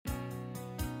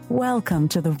Welcome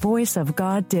to the Voice of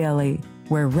God Daily,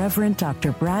 where Reverend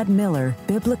Dr. Brad Miller,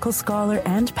 biblical scholar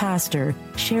and pastor,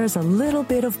 shares a little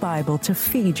bit of Bible to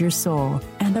feed your soul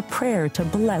and a prayer to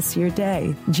bless your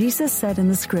day. Jesus said in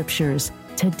the scriptures,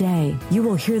 "Today you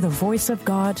will hear the voice of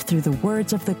God through the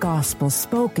words of the gospel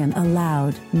spoken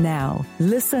aloud." Now,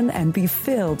 listen and be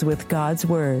filled with God's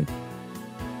word.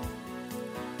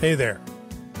 Hey there.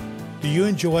 Do you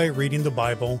enjoy reading the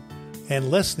Bible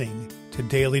and listening to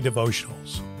daily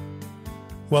devotionals?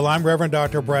 Well, I'm Reverend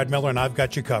Dr. Brad Miller, and I've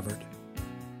got you covered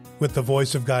with the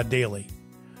Voice of God Daily,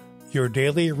 your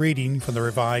daily reading from the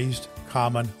Revised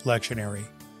Common Lectionary.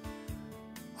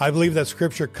 I believe that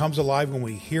Scripture comes alive when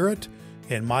we hear it,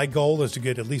 and my goal is to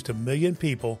get at least 1 million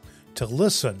people to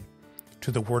listen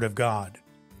to the Word of God.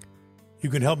 You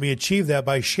can help me achieve that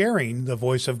by sharing the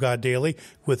Voice of God Daily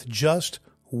with just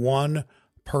one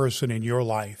person in your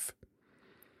life.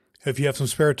 If you have some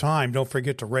spare time, don't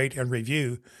forget to rate and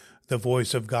review the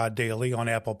Voice of God Daily on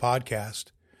Apple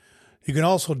Podcast. You can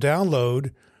also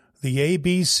download the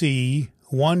ABC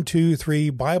 123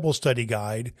 Bible Study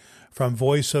Guide from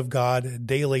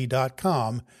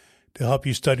voiceofgoddaily.com to help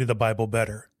you study the Bible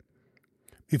better.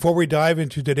 Before we dive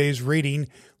into today's reading,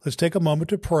 let's take a moment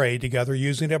to pray together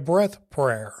using a breath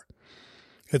prayer.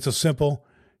 It's a simple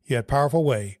yet powerful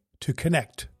way to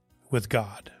connect with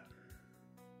God.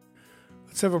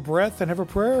 Let's have a breath and have a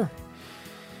prayer.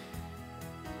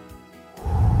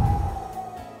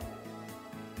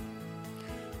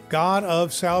 God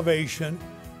of salvation,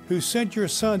 who sent your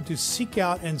Son to seek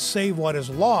out and save what is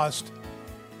lost,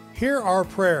 hear our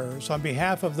prayers on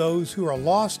behalf of those who are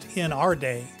lost in our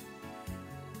day.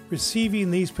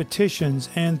 Receiving these petitions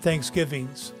and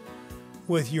thanksgivings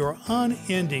with your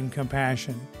unending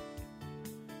compassion.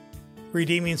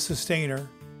 Redeeming Sustainer,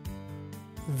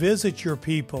 visit your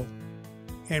people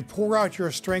and pour out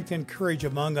your strength and courage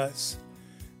among us,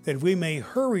 that we may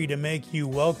hurry to make you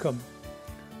welcome,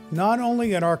 not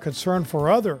only in our concern for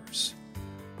others,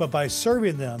 but by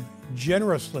serving them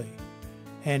generously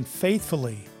and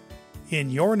faithfully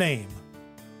in your name.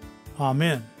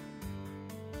 Amen.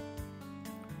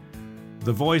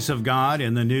 The Voice of God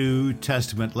in the New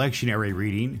Testament lectionary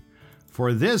reading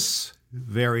for this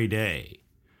very day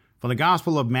from the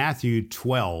Gospel of Matthew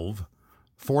 12,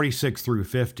 46 through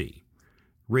 50,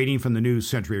 reading from the New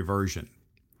Century Version.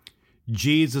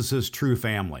 Jesus' true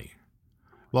family.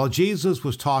 While Jesus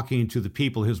was talking to the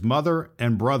people, his mother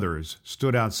and brothers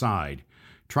stood outside,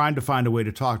 trying to find a way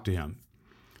to talk to him.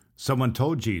 Someone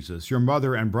told Jesus, "Your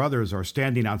mother and brothers are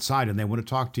standing outside and they want to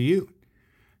talk to you."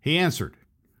 He answered,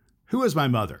 "Who is my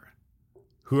mother?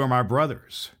 Who are my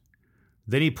brothers?"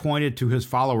 Then he pointed to his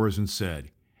followers and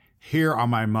said, "Here are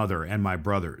my mother and my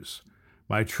brothers.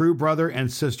 My true brother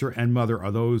and sister and mother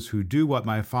are those who do what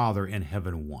my Father in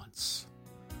heaven wants."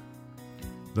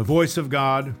 The voice of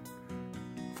God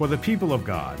for the people of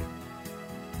God.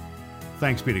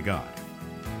 Thanks be to God.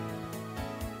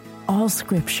 All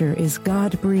Scripture is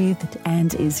God-breathed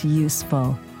and is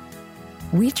useful.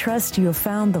 We trust you have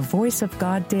found the Voice of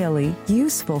God Daily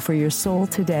useful for your soul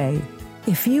today.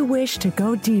 If you wish to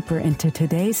go deeper into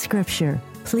today's Scripture,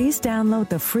 please download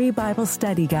the free Bible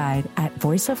study guide at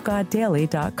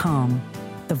voiceofgoddaily.com.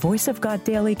 The Voice of God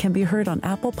Daily can be heard on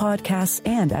Apple Podcasts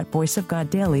and at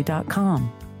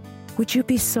voiceofgoddaily.com. Would you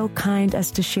be so kind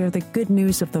as to share the good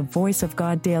news of the Voice of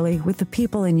God Daily with the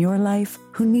people in your life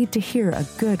who need to hear a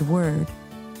good word?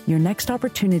 Your next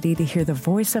opportunity to hear the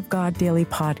Voice of God Daily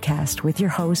podcast with your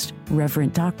host,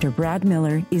 Reverend Dr. Brad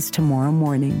Miller, is tomorrow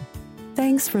morning.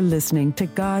 Thanks for listening to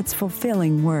God's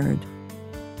fulfilling Word.